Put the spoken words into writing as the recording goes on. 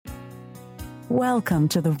Welcome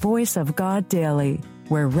to the Voice of God Daily,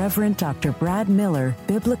 where Reverend Dr. Brad Miller,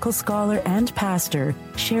 biblical scholar and pastor,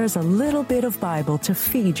 shares a little bit of Bible to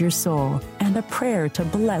feed your soul and a prayer to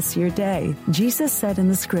bless your day. Jesus said in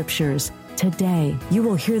the scriptures, "Today you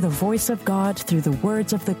will hear the voice of God through the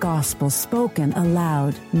words of the gospel spoken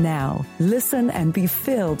aloud." Now, listen and be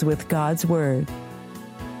filled with God's word.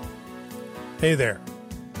 Hey there.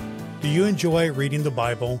 Do you enjoy reading the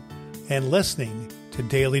Bible and listening to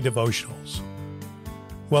daily devotionals?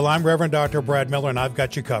 Well, I'm Reverend Dr. Brad Miller, and I've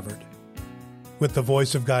got you covered with the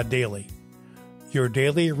Voice of God Daily, your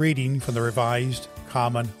daily reading from the Revised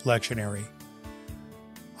Common Lectionary.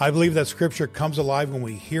 I believe that Scripture comes alive when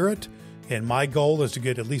we hear it, and my goal is to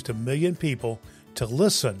get at least 1 million people to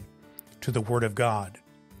listen to the Word of God.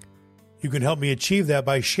 You can help me achieve that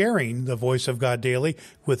by sharing the Voice of God Daily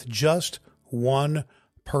with just one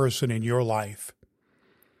person in your life.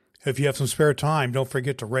 If you have some spare time, don't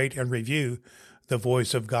forget to rate and review the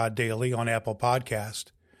Voice of God Daily on Apple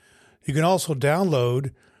Podcast. You can also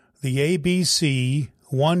download the ABC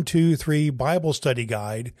 123 Bible Study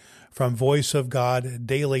Guide from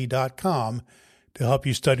voiceofgoddaily.com to help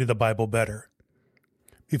you study the Bible better.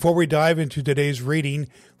 Before we dive into today's reading,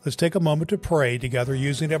 let's take a moment to pray together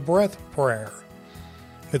using a breath prayer.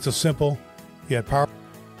 It's a simple yet powerful.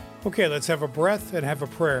 Okay, let's have a breath and have a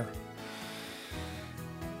prayer.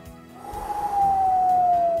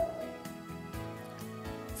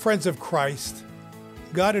 Friends of Christ,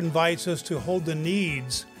 God invites us to hold the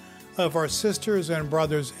needs of our sisters and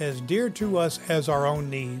brothers as dear to us as our own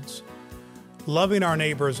needs. Loving our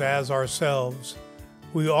neighbors as ourselves,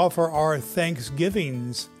 we offer our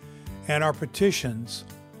thanksgivings and our petitions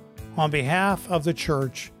on behalf of the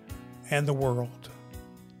church and the world.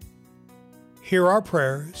 Hear our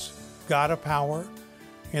prayers, God of power,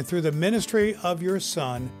 and through the ministry of your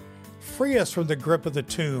Son, free us from the grip of the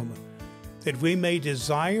tomb, that we may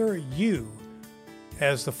desire you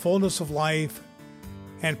as the fullness of life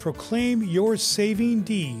and proclaim your saving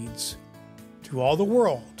deeds to all the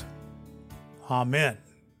world. Amen.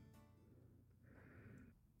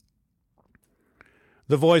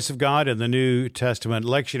 The Voice of God in the New Testament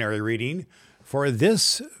lectionary reading for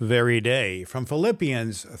this very day from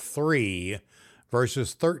Philippians 3,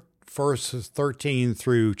 verses 13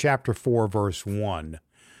 through chapter 4, verse 1,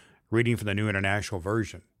 reading from the New International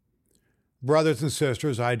Version. Brothers and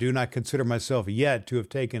sisters, I do not consider myself yet to have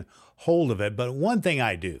taken hold of it, but one thing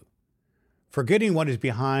I do. Forgetting what is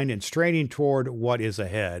behind and straining toward what is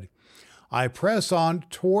ahead, I press on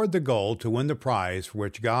toward the goal to win the prize for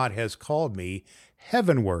which God has called me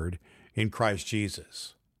heavenward in Christ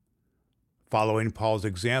Jesus. Following Paul's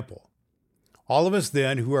example, all of us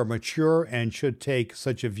then who are mature and should take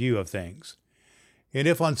such a view of things. And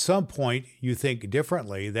if on some point you think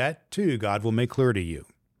differently, that too God will make clear to you.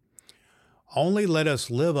 Only let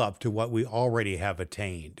us live up to what we already have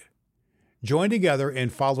attained. Join together in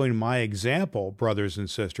following my example, brothers and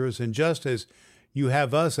sisters, and just as you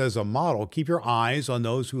have us as a model, keep your eyes on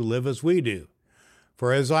those who live as we do.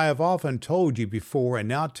 For as I have often told you before and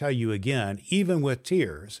now tell you again, even with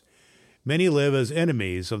tears, many live as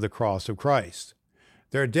enemies of the cross of Christ.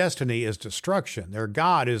 Their destiny is destruction, their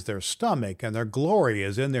God is their stomach, and their glory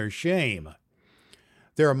is in their shame.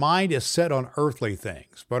 Their mind is set on earthly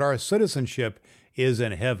things, but our citizenship is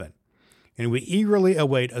in heaven, and we eagerly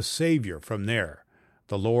await a Savior from there,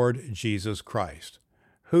 the Lord Jesus Christ,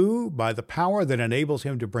 who, by the power that enables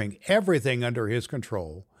him to bring everything under his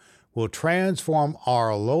control, will transform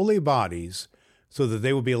our lowly bodies so that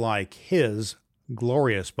they will be like his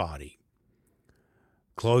glorious body.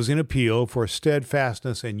 Closing appeal for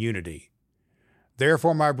steadfastness and unity.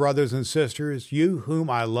 Therefore, my brothers and sisters, you whom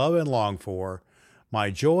I love and long for, my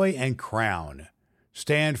joy and crown,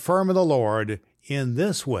 stand firm in the Lord in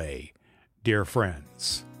this way, dear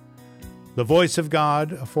friends. The voice of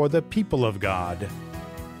God for the people of God.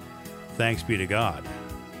 Thanks be to God.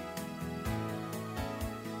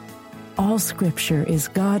 All Scripture is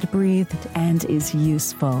God-breathed and is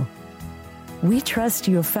useful. We trust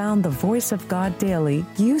you have found the Voice of God Daily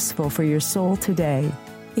useful for your soul today.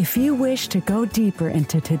 If you wish to go deeper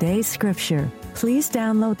into today's Scripture, please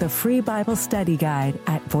download the free Bible study guide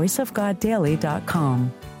at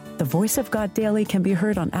voiceofgoddaily.com. The Voice of God Daily can be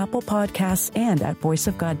heard on Apple Podcasts and at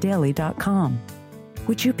voiceofgoddaily.com.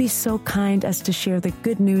 Would you be so kind as to share the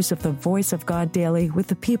good news of the Voice of God Daily with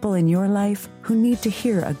the people in your life who need to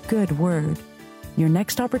hear a good word? Your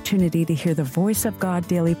next opportunity to hear the Voice of God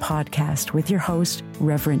Daily podcast with your host,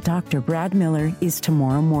 Reverend Dr. Brad Miller, is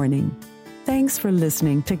tomorrow morning. Thanks for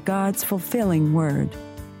listening to God's fulfilling Word.